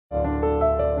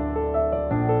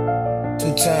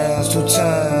Two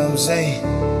times, ayy.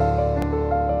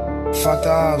 Fuck the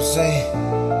ops, ayy.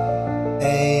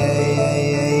 Ayy, ayy,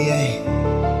 ayy, ayy, ayy.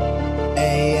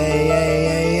 Ayy, ayy, ayy,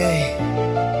 ayy, ayy.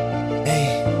 Ayy.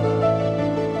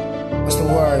 What's the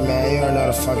word, man? You don't know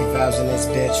the fucking vibes in this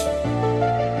bitch.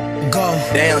 Go,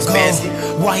 damn, go. fancy.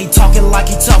 Why he talking like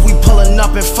he tough? We pulling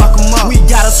up and fuck him up. We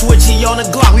got a switchy on the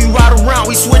Glock. We ride around,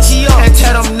 we switchy up. And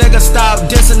tell them niggas stop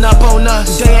dissing up on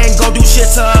us. They ain't gon' do shit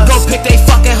to us. Go pick they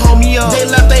fucking homie up. They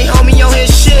left they homie on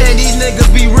his shit. And these niggas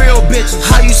be real bitches.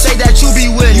 How you say that you be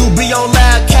with? You be on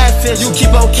live catfish. You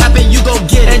keep on capping, you gon'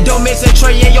 get it. And don't mix that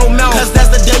tray in your mouth, cause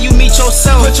that's the day you meet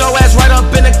yourself. Put your ass right up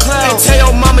in the cloud and tell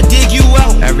your mama dig you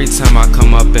out. Every time I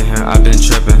come up in here, I've been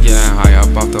tripping. Getting high up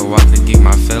off the walk to get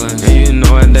my feelings. And you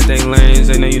know it that they lanes,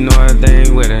 they know you know it, they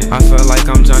ain't with it. I feel like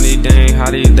I'm Johnny Dang, how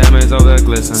these diamonds over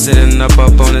glisten. Sitting up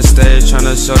on the stage,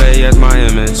 tryna show they as my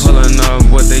image. Pulling up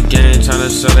with the gang, tryna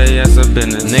show they as a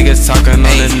business. Niggas talking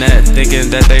on the net, thinking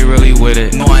that they really with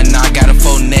it. Knowing I got a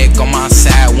full neck on my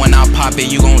side. When I pop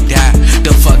it, you gon' die.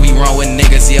 The fuck be wrong with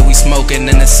niggas? Yeah, we smoking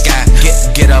in the sky.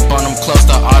 Get up on them close,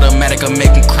 the automatic will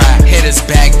make him cry. Hit his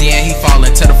back, then he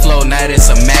fallin' to the floor. Now it's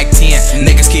a Mac 10.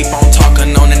 Niggas keep on talking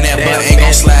on the net, but ain't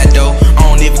gon' slide though. I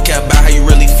don't even care about how you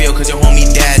really feel, cause your homie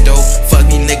died though. Fuck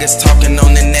these niggas talking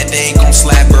on the net, they ain't gon'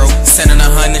 slide, bro. Sending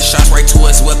 100 shots right to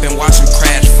his whip and watch him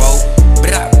crash, folk.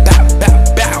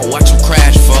 Watch him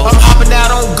crash, folk. I'm hopping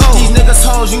out on go. These niggas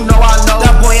hoes, you know I know.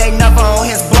 That boy ain't never on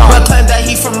his block, but claim that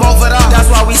he from over there. That's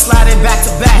why we sliding back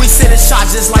to back. We sending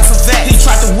shots just like some vet. He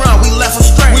tried to run, we left him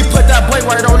straight. We put that boy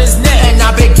right on his neck, and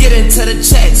I been getting to the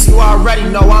checks. You already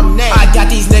know I'm next. I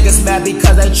got these niggas mad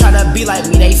because they tryna be like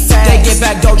me, they fast. They get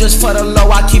back dough just for the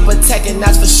low. I keep a tech and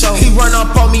that's for sure. He run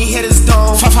up on me, hit his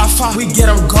dome. We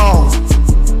get him gone.